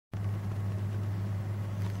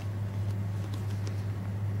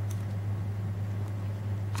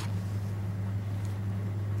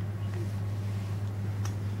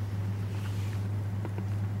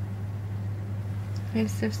I'm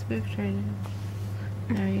so spooked right now.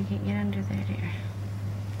 No, you can't get under there, dear.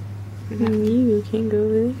 You can't go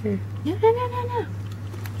over there. No, no, no, no, no.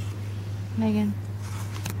 Megan.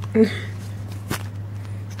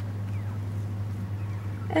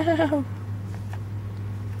 Ow.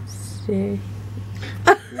 Stay.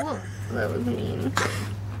 Whoa, that was mean.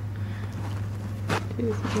 You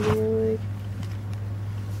just want to do my leg.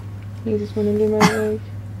 You just want to do my leg.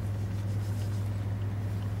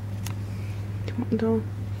 Come on, doll.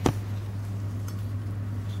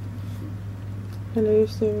 Hello,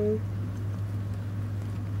 sir.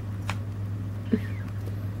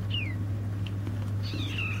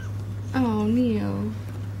 Oh, Neil.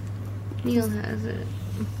 Neil has it.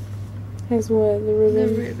 Has what? The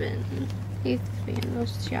ribbon? The ribbon. He's being a little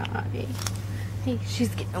shy. Hey, she's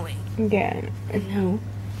getting away. Yeah, No.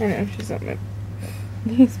 I know, she's on my...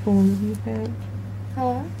 He's pulling in the pouch.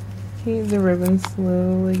 Huh? The ribbon's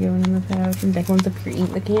slowly going in the pouch, and Declan's up here eating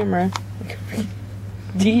the camera.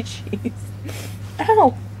 D-cheese.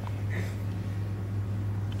 Ow!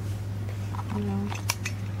 No.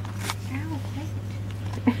 Ow,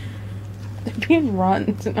 wait. They're being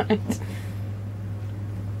rotten tonight.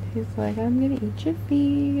 He's like, I'm gonna eat your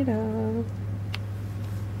feet off.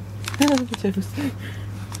 I love the toast.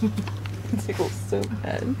 It tickles so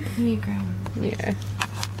bad. Let me grab one. Yeah.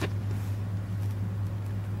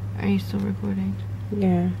 Are you still recording?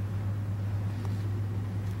 Yeah.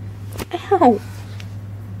 Ow!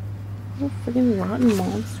 Little freaking rotten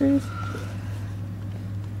monsters.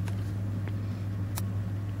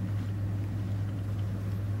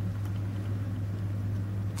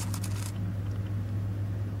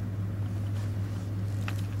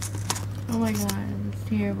 Oh my god, it's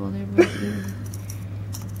terrible. They're both eating.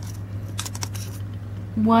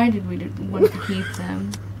 Why did we want to keep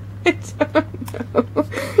them? I don't know.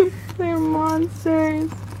 They're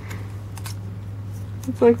monsters.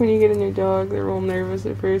 It's like when you get a new dog, they're real nervous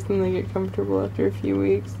at first and they get comfortable after a few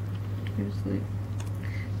weeks. Seriously.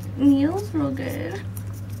 Neil's real good.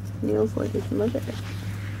 Neil's like his mother.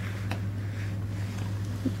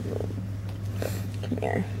 Come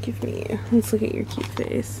here, give me you. Let's look at your cute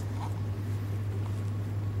face.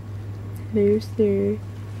 Hello, sir.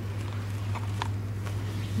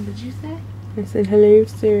 What did you say? I said, hello,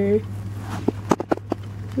 sir.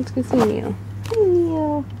 Let's go see Neil. Hey,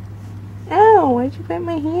 Neil. Ow, why'd you bite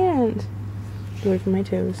my hand? Get away from my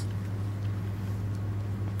toes.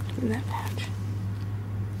 In that patch.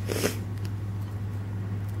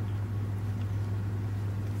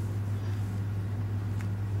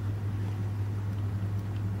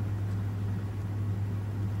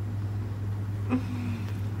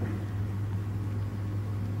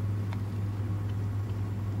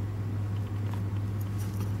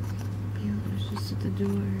 Beeler's just at the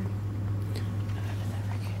door.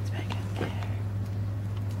 It's back up there.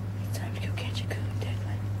 It's time to go catch a coon,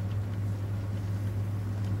 Declan.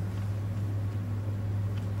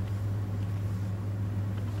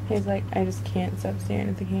 He's like, I just can't stop staring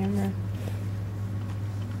at the camera.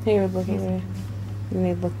 He would look away. Then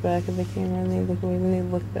they'd look back at the camera, and they'd look away, then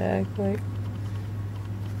they'd look back, like,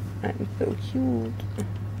 I'm so cute.